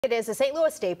It is a St.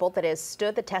 Louis staple that has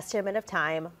stood the testament of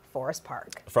time, Forest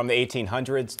Park. From the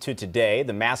 1800s to today,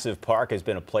 the massive park has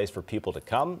been a place for people to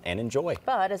come and enjoy.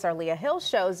 But as our Leah Hill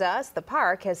shows us, the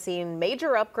park has seen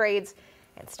major upgrades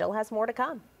and still has more to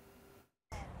come.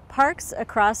 Parks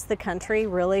across the country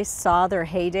really saw their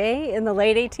heyday in the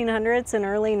late 1800s and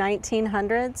early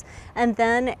 1900s. And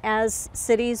then as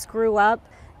cities grew up,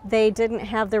 they didn't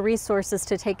have the resources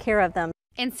to take care of them.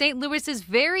 And St. Louis's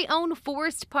very own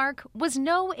Forest Park was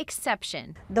no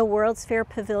exception. The World's Fair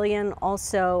Pavilion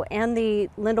also, and the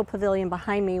Lindell Pavilion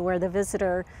behind me where the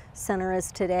visitor center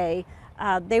is today,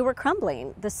 they were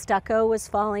crumbling. The stucco was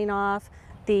falling off.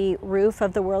 The roof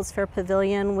of the World's Fair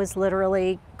Pavilion was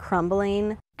literally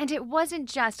crumbling. And it wasn't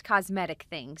just cosmetic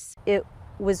things. It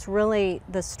was really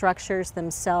the structures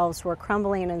themselves were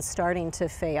crumbling and starting to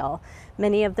fail.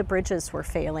 Many of the bridges were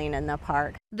failing in the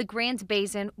park. The Grand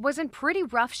Basin was in pretty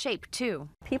rough shape too.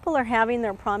 People are having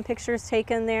their prom pictures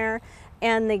taken there,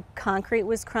 and the concrete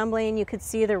was crumbling. You could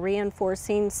see the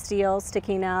reinforcing steel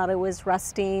sticking out. It was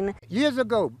rusting. Years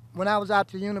ago, when I was out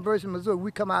to the University of Missouri,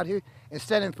 we come out here and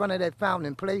stand in front of that fountain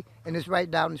and play, and it's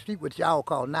right down the street, which y'all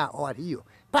call now Art Hill.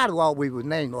 Part of all we was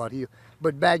named Art Hill,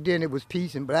 but back then it was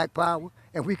peace and black power,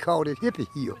 and we called it Hippie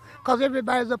Hill, because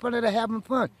everybody's up under there having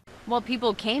fun. While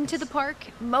people came to the park,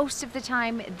 most of the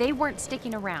time they weren't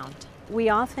sticking around. We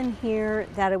often hear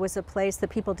that it was a place that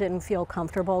people didn't feel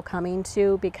comfortable coming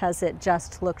to because it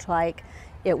just looked like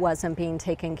it wasn't being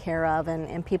taken care of,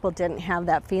 and people didn't have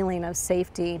that feeling of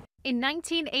safety. In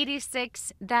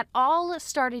 1986, that all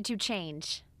started to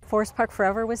change. Forest Park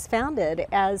Forever was founded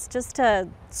as just a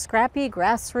scrappy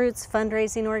grassroots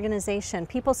fundraising organization.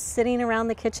 People sitting around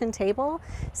the kitchen table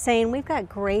saying, we've got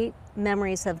great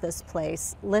memories of this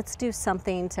place. Let's do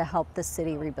something to help the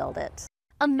city rebuild it.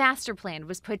 A master plan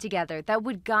was put together that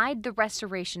would guide the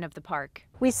restoration of the park.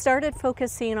 We started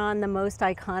focusing on the most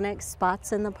iconic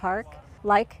spots in the park,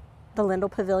 like the Lindell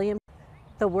Pavilion,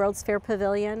 the World's Fair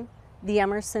Pavilion, the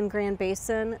Emerson Grand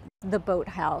Basin, the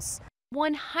boathouse.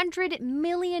 $100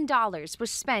 million was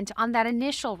spent on that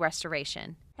initial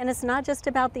restoration. And it's not just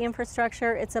about the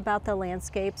infrastructure, it's about the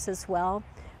landscapes as well.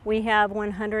 We have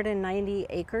 190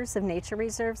 acres of nature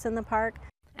reserves in the park.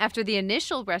 After the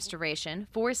initial restoration,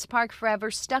 Forest Park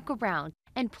Forever stuck around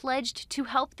and pledged to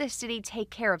help the city take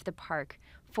care of the park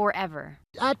forever.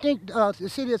 I think the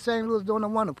city of St. Louis is doing a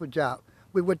wonderful job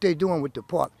with what they're doing with the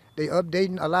park. They're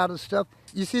updating a lot of stuff.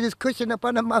 You see this cushion up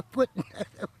under my foot?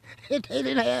 They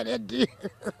didn't have that deal.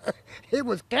 It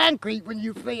was concrete when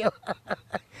you fell.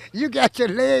 You got your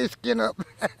legs skin up.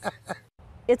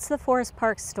 It's the Forest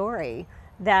Park story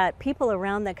that people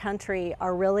around the country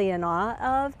are really in awe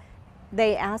of.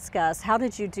 They ask us, how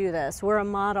did you do this? We're a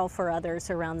model for others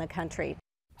around the country.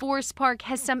 Forest Park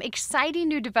has some exciting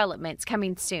new developments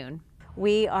coming soon.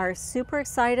 We are super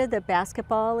excited that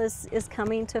basketball is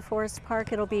coming to Forest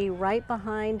Park. It'll be right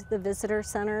behind the visitor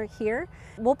center here.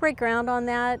 We'll break ground on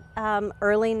that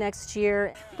early next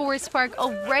year. Forest Park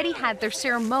already had their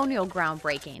ceremonial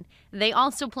groundbreaking. They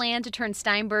also plan to turn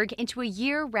Steinberg into a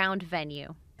year-round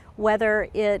venue. Whether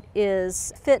it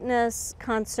is fitness,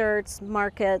 concerts,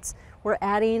 markets, we're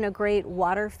adding a great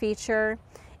water feature.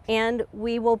 And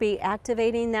we will be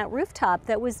activating that rooftop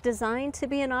that was designed to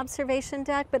be an observation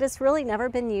deck, but it's really never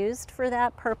been used for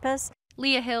that purpose.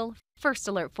 Leah Hill, First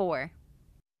Alert 4.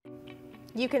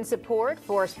 You can support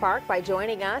Forest Park by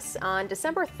joining us on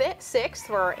December 6th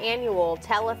for our annual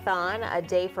telethon, A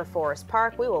Day for Forest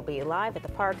Park. We will be live at the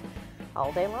park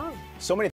all day long. So many